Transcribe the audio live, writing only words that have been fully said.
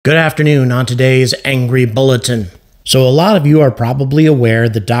Good afternoon on today's Angry Bulletin. So a lot of you are probably aware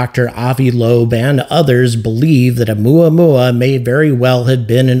that Dr. Avi Loeb and others believe that Oumuamua may very well have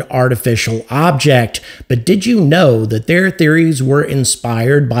been an artificial object. But did you know that their theories were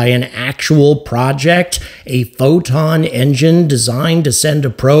inspired by an actual project, a photon engine designed to send a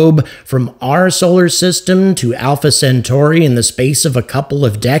probe from our solar system to Alpha Centauri in the space of a couple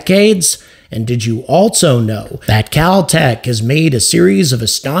of decades? And did you also know that CalTech has made a series of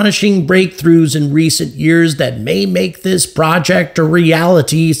astonishing breakthroughs in recent years that may make this project a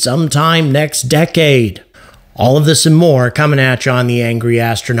reality sometime next decade? All of this and more coming at you on the Angry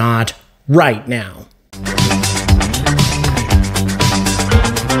Astronaut right now.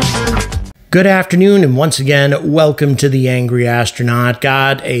 Good afternoon, and once again, welcome to the Angry Astronaut.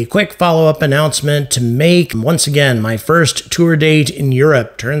 Got a quick follow-up announcement to make. Once again, my first tour date in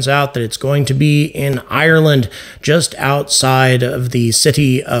Europe. Turns out that it's going to be in Ireland, just outside of the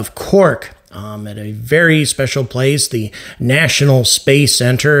city of Cork. At a very special place, the National Space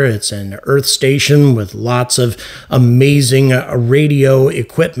Center. It's an Earth station with lots of amazing radio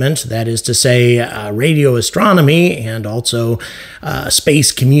equipment, that is to say, radio astronomy and also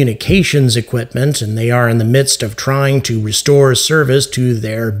space communications equipment, and they are in the midst of trying to restore service to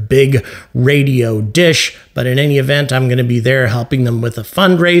their big radio dish. But in any event, I'm going to be there helping them with a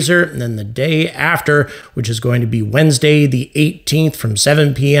fundraiser, and then the day after, which is going to be Wednesday the 18th from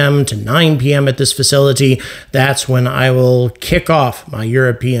 7 p.m. to 9 p.m. at this facility, that's when I will kick off my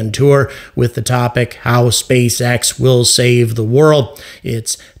European tour with the topic, How SpaceX Will Save the World.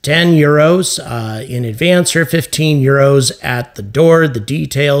 It's 10 euros in advance or 15 euros at the door. The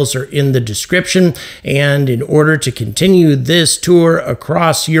details are in the description. And in order to continue this tour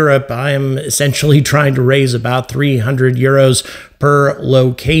across Europe, I am essentially trying to raise about 300 euros per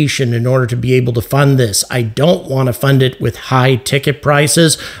location in order to be able to fund this. I don't want to fund it with high ticket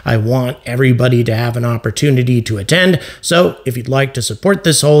prices. I want everybody to have an opportunity to attend. So if you'd like to support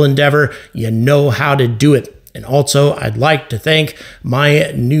this whole endeavor, you know how to do it. And also, I'd like to thank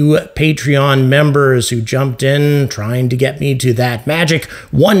my new Patreon members who jumped in trying to get me to that magic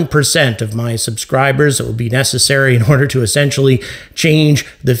 1% of my subscribers that will be necessary in order to essentially change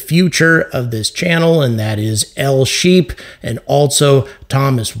the future of this channel, and that is L Sheep and also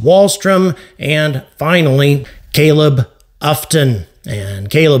Thomas Wallstrom, and finally, Caleb Ufton. And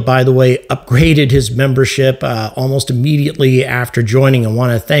Caleb, by the way, upgraded his membership almost immediately after joining. I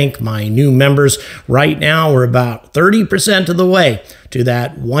want to thank my new members. Right now, we're about 30% of the way to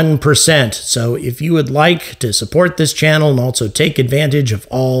that 1%. So if you would like to support this channel and also take advantage of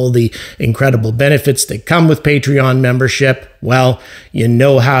all the incredible benefits that come with Patreon membership, well, you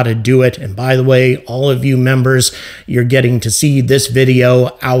know how to do it. And by the way, all of you members, you're getting to see this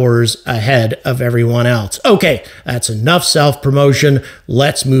video hours ahead of everyone else. Okay, that's enough self-promotion.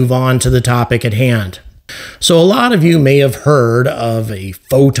 Let's move on to the topic at hand. So a lot of you may have heard of a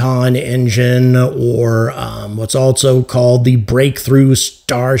photon engine or what's also called the Breakthrough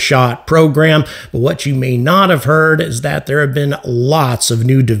Starshot program. But what you may not have heard is that there have been lots of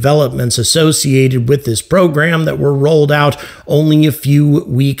new developments associated with this program that were rolled out only a few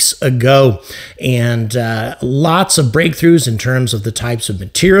weeks ago. And lots of breakthroughs in terms of the types of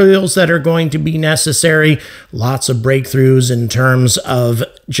materials that are going to be necessary. Lots of breakthroughs in terms of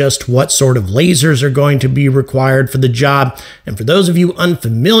just what sort of lasers are going to be required for the job. And for those of you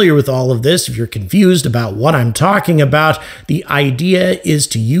unfamiliar with all of this, if you're confused about what I'm talking about, the idea is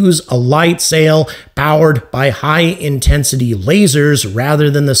to use a light sail powered by high-intensity lasers rather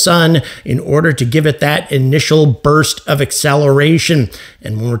than the sun in order to give it that initial burst of acceleration.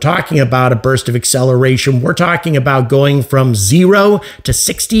 And when we're talking about a burst of acceleration, we're talking about going from 0 to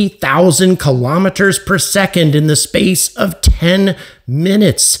 60,000 kilometers per second in the space of 10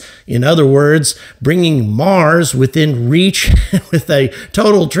 minutes. In other words, bringing Mars within reach with a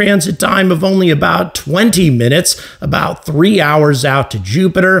total transit time of only about 20 minutes, about 3 hours out to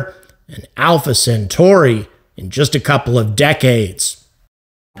Jupiter and Alpha Centauri in just a couple of decades.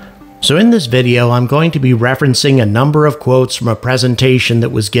 So in this video, I'm going to be referencing a number of quotes from a presentation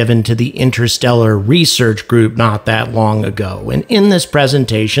that was given to the Interstellar research group not that long ago. And in this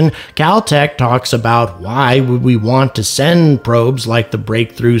presentation, CalTech talks about why would we want to send probes like the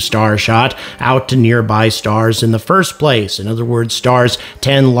Breakthrough Starshot out to nearby stars in the first place. In other words, stars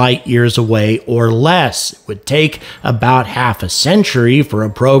 10 light years away or less. It would take about half a century for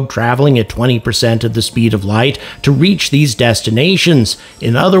a probe traveling at 20% of the speed of light to reach these destinations.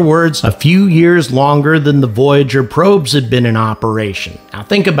 In other words, years, a few years longer than the Voyager probes had been in operation. Now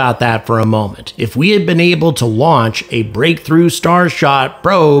think about that for a moment. If we had been able to launch a Breakthrough Starshot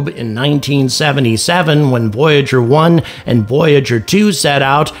probe in 1977 when Voyager 1 and Voyager 2 set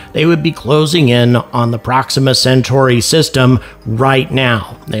out, they would be closing in on the Proxima Centauri system right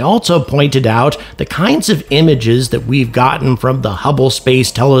now. They also pointed out the kinds of images that we've gotten from the Hubble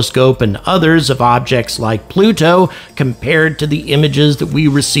Space Telescope and others of objects like Pluto compared to the images that we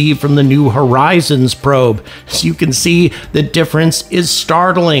receive from the New Horizons probe. As you can see, the difference is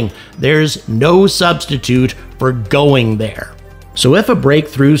startling. There's no substitute for going there. So if a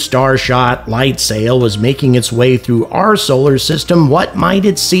Breakthrough Starshot lightsail was making its way through our solar system, what might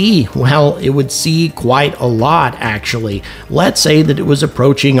it see? Well, it would see quite a lot, actually. Let's say that it was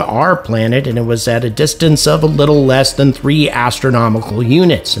approaching our planet and it was at a distance of a little less than 3 astronomical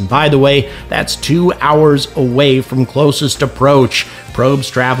units. And by the way, that's 2 hours away from closest approach. Probes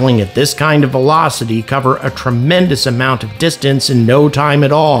traveling at this kind of velocity cover a tremendous amount of distance in no time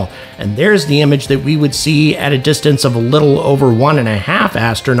at all. And there's the image that we would see at a distance of a little over 1.5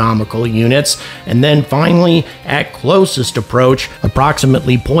 astronomical units. And then finally, at closest approach,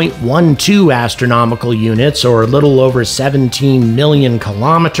 approximately 0.12 astronomical units, or a little over 17 million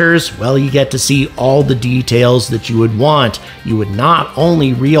kilometers, well, you get to see all the details that you would want. You would not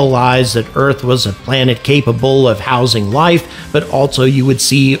only realize that Earth was a planet capable of housing life, but also you would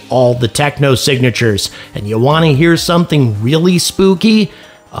see all the techno signatures. And you want to hear something really spooky?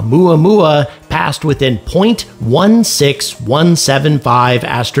 Oumuamua passed within 0.16175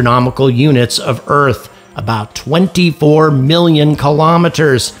 astronomical units of Earth, about 24 million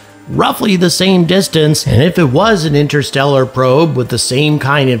kilometers. Roughly the same distance, and if it was an interstellar probe with the same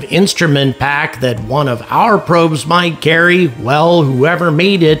kind of instrument pack that one of our probes might carry, well, whoever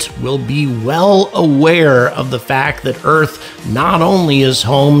made it will be well aware of the fact that Earth not only is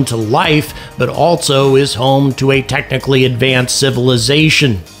home to life, but also is home to a technically advanced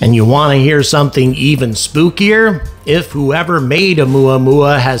civilization. And you want to hear something even spookier? If whoever made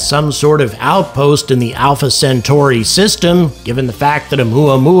Oumuamua has some sort of outpost in the Alpha Centauri system, given the fact that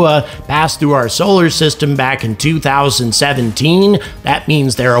Oumuamua passed through our solar system back in 2017, that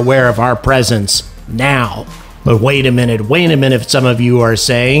means they're aware of our presence now. But wait a minute, some of you are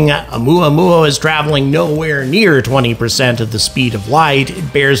saying. Oumuamua is traveling nowhere near 20% of the speed of light.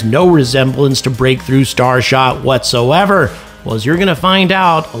 It bears no resemblance to Breakthrough Starshot whatsoever. Well, as you're going to find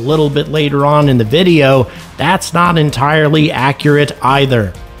out a little bit later on in the video, that's not entirely accurate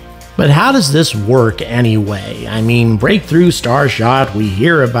either. But how does this work anyway? I mean, Breakthrough Starshot, we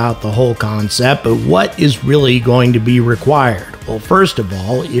hear about the whole concept, but what is really going to be required? Well, first of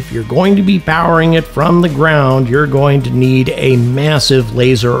all, if you're going to be powering it from the ground, you're going to need a massive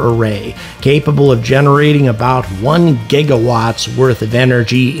laser array, capable of generating about 1 gigawatts worth of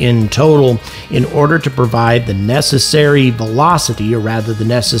energy in total in order to provide the necessary velocity, or rather the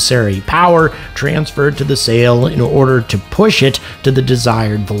necessary power, transferred to the sail in order to push it to the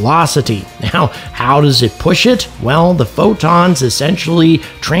desired velocity. Now, how does it push it? Well, the photons essentially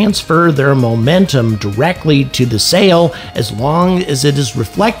transfer their momentum directly to the sail as long as it is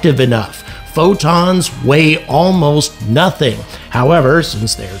reflective enough. Photons weigh almost nothing. However,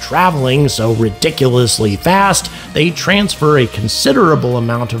 since they're traveling so ridiculously fast, they transfer a considerable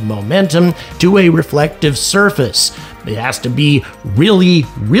amount of momentum to a reflective surface. It has to be really,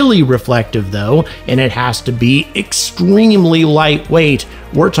 really reflective though, and it has to be extremely lightweight.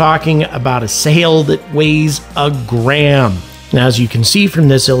 We're talking about a sail that weighs a gram. Now, as you can see from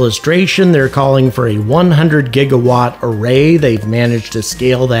this illustration, they're calling for a 100 gigawatt array. They've managed to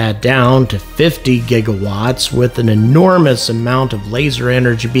scale that down to 50 gigawatts with an enormous amount of laser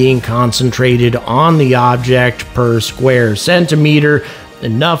energy being concentrated on the object per square centimeter,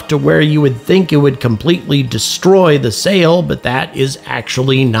 enough to where you would think it would completely destroy the sail, but that is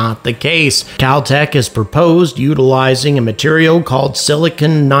actually not the case. CalTech has proposed utilizing a material called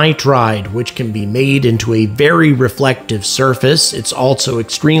silicon nitride, which can be made into a very reflective surface. It's also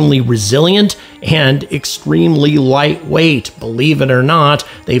extremely resilient and extremely lightweight. Believe it or not,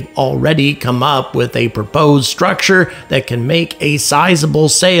 they've already come up with a proposed structure that can make a sizable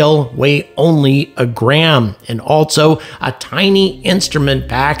sail weigh only a gram, and also a tiny instrument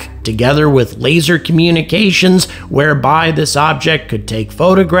pack together with laser communications whereby this object could take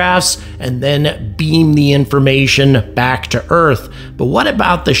photographs and then beam the information back to Earth. But what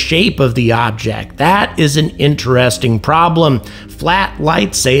about the shape of the object? That is an interesting problem. Flat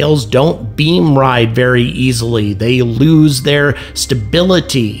light sails don't beam ride very easily. They lose their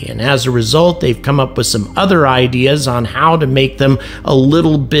stability, and as a result, they've come up with some other ideas on how to make them a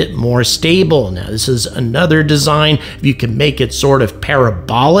little bit more stable. Now, this is another design. If you can make it sort of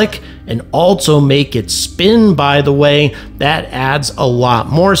parabolic, slick and also make it spin, by the way, that adds a lot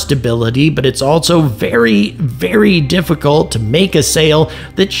more stability, but it's also very, very difficult to make a sail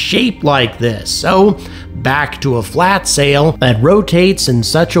that's shaped like this. So back to a flat sail that rotates in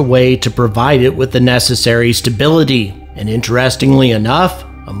such a way to provide it with the necessary stability. And interestingly enough,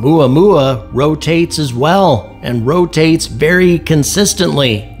 Oumuamua rotates as well, and rotates very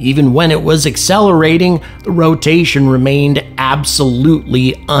consistently. Even when it was accelerating, the rotation remained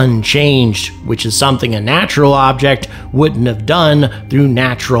absolutely unchanged, which is something a natural object wouldn't have done through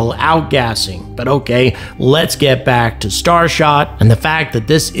natural outgassing. But okay, let's get back to Starshot and the fact that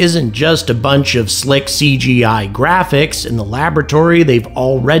this isn't just a bunch of slick CGI graphics. In the laboratory, they've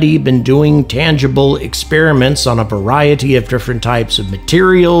already been doing tangible experiments on a variety of different types of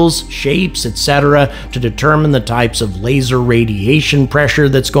materials, shapes, etc., to determine the types of laser radiation pressure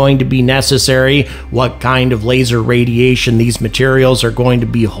that's going to be necessary, what kind of laser radiation these materials are going to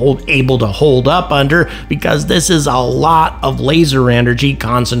be able to hold up under, because this is a lot of laser energy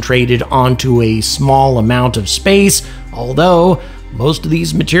concentrated onto a small amount of space, although most of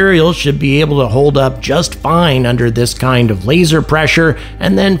these materials should be able to hold up just fine under this kind of laser pressure.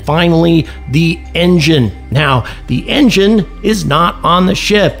 And then finally, the engine. Now, the engine is not on the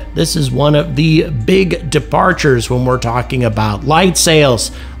ship. This is one of the big departures when we're talking about light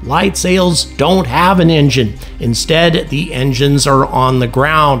sails. Light sails don't have an engine. Instead, the engines are on the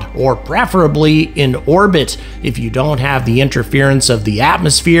ground, or preferably in orbit. If you don't have the interference of the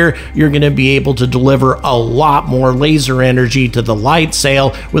atmosphere, you're going to be able to deliver a lot more laser energy to the light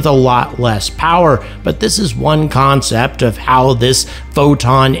sail with a lot less power. But this is one concept of how this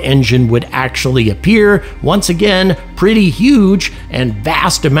photon engine would actually appear. Once again, pretty huge and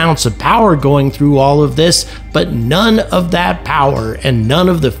vast amounts of power going through all of this, but none of that power and none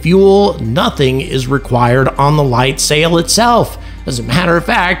of the fuel, nothing is required on the light sail itself. As a matter of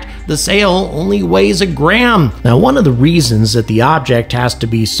fact, the sail only weighs a gram. Now, one of the reasons that the object has to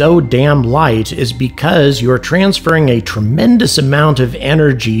be so damn light is because you're transferring a tremendous amount of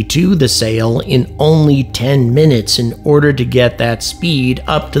energy to the sail in only 10 minutes in order to get that speed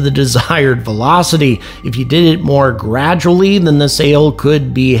up to the desired velocity. If you did it more gradually, then the sail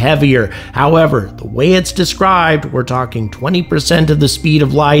could be heavier. However, the way it's described, we're talking 20% of the speed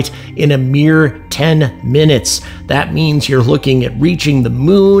of light in a mere 10 minutes. That means you're looking at reaching the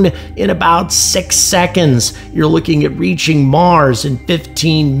moon in about 6 seconds. You're looking at reaching Mars in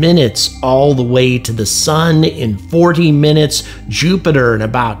 15 minutes, all the way to the sun in 40 minutes, Jupiter in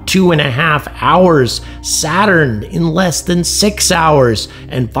about 2.5 hours, Saturn in less than 6 hours,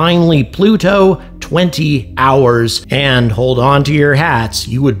 and finally Pluto, 20 hours. And hold on to your hats,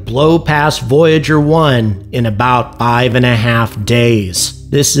 you would blow past Voyager 1 in about 5.5 days.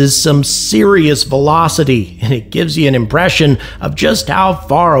 This is some serious velocity, and it gives you an impression of just how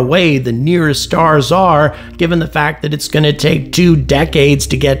far away the nearest stars are, given the fact that it's going to take 2 decades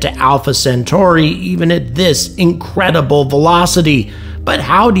to get to Alpha Centauri, even at this incredible velocity. But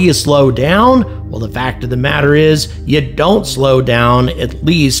how do you slow down? Well, the fact of the matter is, you don't slow down, at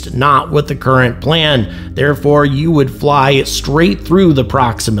least not with the current plan. Therefore, you would fly straight through the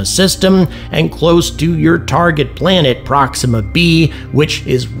Proxima system and close to your target planet, Proxima b, which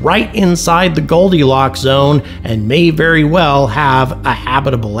is right inside the Goldilocks zone and may very well have a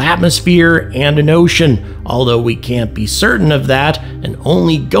habitable atmosphere and an ocean. Although we can't be certain of that, and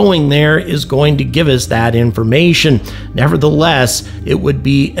only going there is going to give us that information. Nevertheless, it would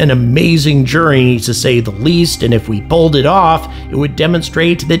be an amazing journey to say the least, and if we pulled it off, it would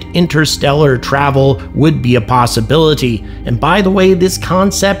demonstrate that interstellar travel would be a possibility. And by the way, this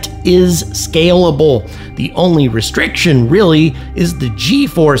concept is scalable. The only restriction really is the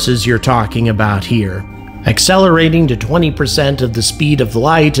g-forces you're talking about here. Accelerating to 20% of the speed of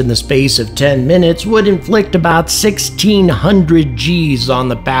light in the space of 10 minutes would inflict about 1,600 Gs on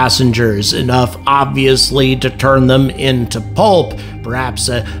the passengers, enough obviously to turn them into pulp, perhaps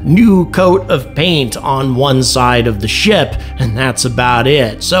a new coat of paint on one side of the ship, and that's about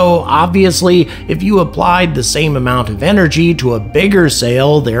it. So obviously, if you applied the same amount of energy to a bigger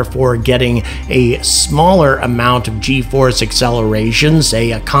sail, therefore getting a smaller amount of g-force acceleration,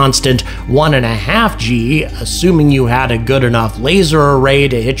 say a constant 1.5 G, assuming you had a good enough laser array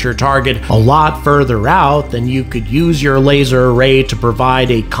to hit your target a lot further out, then you could use your laser array to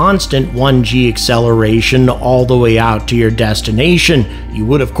provide a constant 1 G acceleration all the way out to your destination. addition, you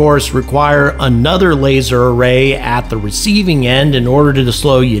would of course require another laser array at the receiving end in order to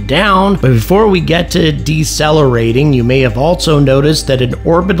slow you down. But before we get to decelerating, you may have also noticed that an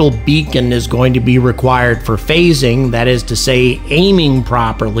orbital beacon is going to be required for phasing, that is to say, aiming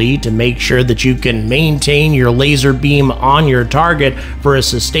properly to make sure that you can maintain your laser beam on your target for a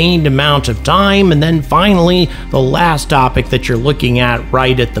sustained amount of time. And then finally, the last topic that you're looking at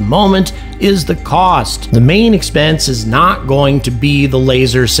right at the moment is the cost. The main expense is not going to be the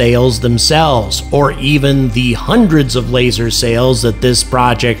laser sails themselves, or even the hundreds of laser sails that this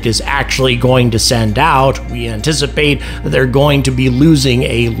project is actually going to send out. We anticipate that they're going to be losing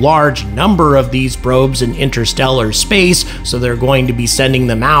a large number of these probes in interstellar space, so they're going to be sending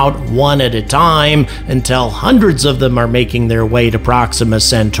them out one at a time until hundreds of them are making their way to Proxima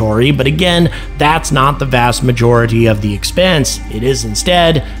Centauri. But again, that's not the vast majority of the expense. It is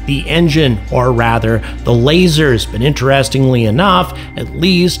instead the engine, or rather the lasers. But interestingly enough, at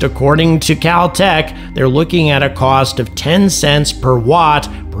least according to CalTech, they're looking at a cost of 10 cents per watt,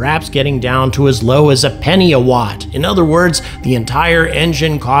 perhaps getting down to as low as a penny a watt. In other words, the entire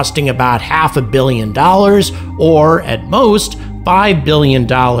engine costing about $500 million, or at most $5 billion,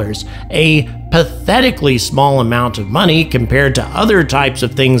 a pathetically small amount of money compared to other types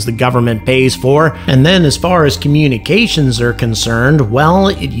of things the government pays for. And then as far as communications are concerned, well,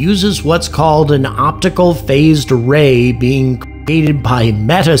 it uses what's called an optical phased array being created by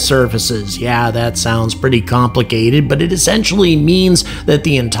meta-surfaces. Yeah, that sounds pretty complicated, but it essentially means that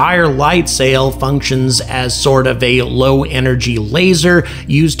the entire light sail functions as sort of a low-energy laser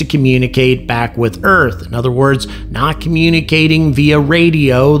used to communicate back with Earth. In other words, not communicating via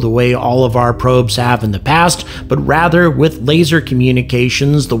radio the way all of our probes have in the past, but rather with laser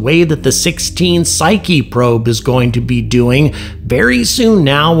communications the way that the 16 Psyche probe is going to be doing very soon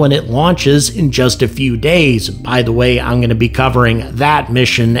now when it launches in just a few days. By the way, I'm going to be covering that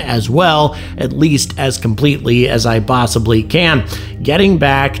mission as well, at least as completely as I possibly can. Getting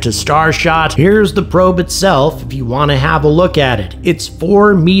back to Starshot, here's the probe itself if you want to have a look at it. It's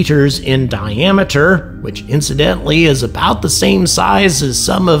 4 meters in diameter, which incidentally is about the same size as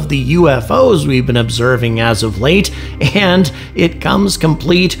some of the UFOs we've been observing as of late, and it comes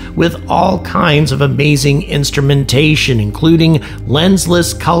complete with all kinds of amazing instrumentation, including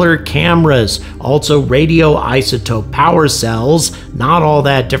lensless color cameras, also radioisotope power cells, not all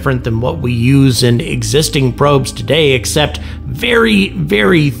that different than what we use in existing probes today, except very,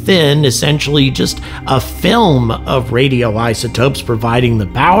 very thin, essentially just a film of radioisotopes providing the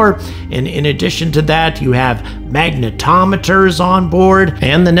power. And in addition to that, you have magnetometers on board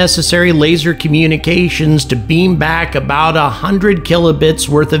and the necessary laser communications to beam back about 100 kilobits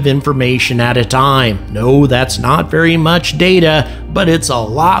worth of information at a time. No, that's not very much data, but it's a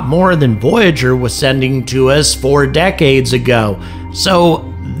lot more than Voyager was sending to us 4 decades ago.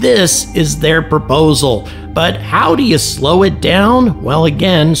 So this is their proposal. But how do you slow it down? Well,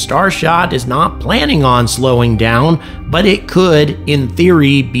 again, Starshot is not planning on slowing down, but it could, in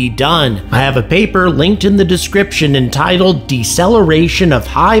theory, be done. I have a paper linked in the description entitled Deceleration of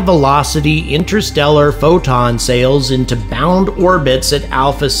High-Velocity Interstellar Photon Sails into Bound Orbits at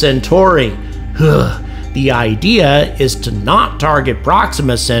Alpha Centauri. The idea is to not target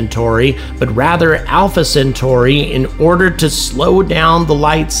Proxima Centauri, but rather Alpha Centauri in order to slow down the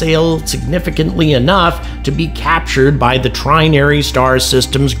light sail significantly enough to be captured by the trinary star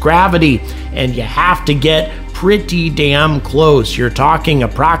system's gravity. And you have to get pretty damn close. You're talking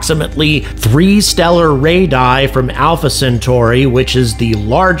approximately 3 stellar radii from Alpha Centauri, which is the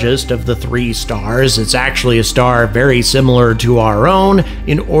largest of the 3 stars. It's actually a star very similar to our own,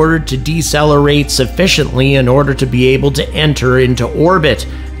 in order to decelerate sufficiently in order to be able to enter into orbit.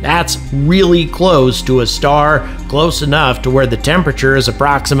 That's really close to a star, close enough to where the temperature is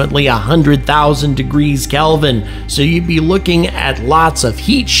approximately 100,000 degrees Kelvin. So you'd be looking at lots of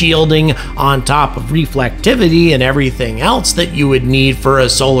heat shielding on top of reflectivity and everything else that you would need for a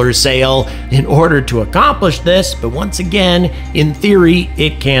solar sail in order to accomplish this. But once again, in theory,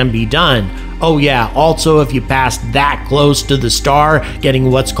 it can be done. Oh yeah, also if you pass that close to the star, getting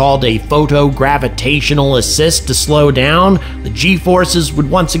what's called a photogravitational assist to slow down, the G-forces would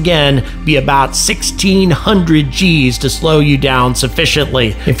once again be about 1600 Gs to slow you down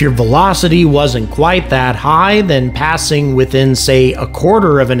sufficiently. If your velocity wasn't quite that high, then passing within, say,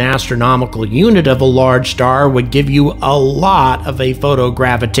 1/4 of an astronomical unit of a large star would give you a lot of a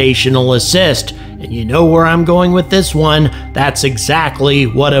photogravitational assist. And you know where I'm going with this one? That's exactly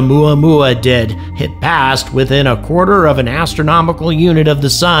what Oumuamua did did. It passed within a quarter of an astronomical unit of the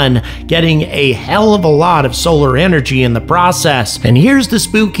sun, getting a hell of a lot of solar energy in the process. And here's the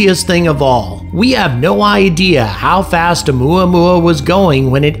spookiest thing of all. We have no idea how fast Oumuamua was going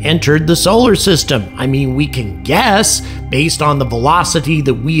when it entered the solar system. I mean, we can guess based on the velocity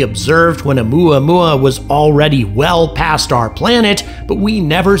that we observed when Oumuamua was already well past our planet, but we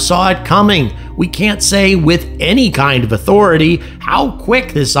never saw it coming. We can't say with any kind of authority how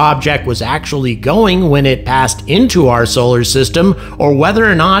quick this object was actually going when it passed into our solar system, or whether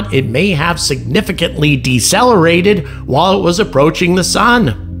or not it may have significantly decelerated while it was approaching the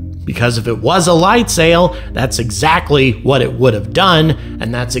sun. Because if it was a lightsail, that's exactly what it would have done,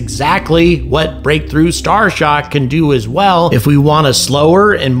 and that's exactly what Breakthrough Starshot can do as well if we want a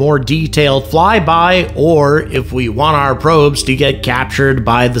slower and more detailed flyby, or if we want our probes to get captured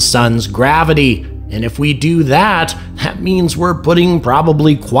by the sun's gravity. And if we do that, that means we're putting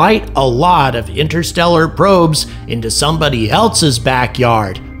probably quite a lot of interstellar probes into somebody else's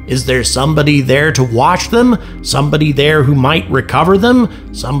backyard. Is there somebody there to watch them? Somebody there who might recover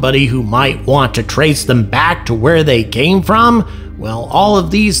them? Somebody who might want to trace them back to where they came from? Well, all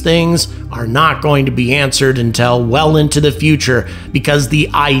of these things are not going to be answered until well into the future, because the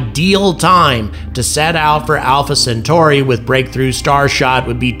ideal time to set out for Alpha Centauri with Breakthrough Starshot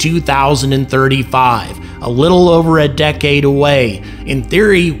would be 2035, a little over a decade away. In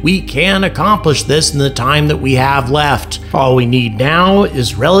theory, we can accomplish this in the time that we have left. All we need now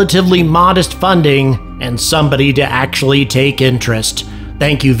is relatively modest funding and somebody to actually take interest.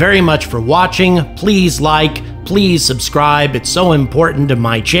 Thank you very much for watching. Please like, please subscribe, it's so important to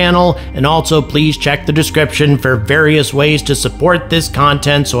my channel, and also please check the description for various ways to support this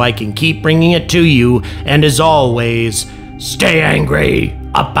content so I can keep bringing it to you, and as always, stay angry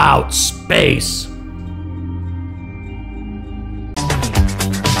about space.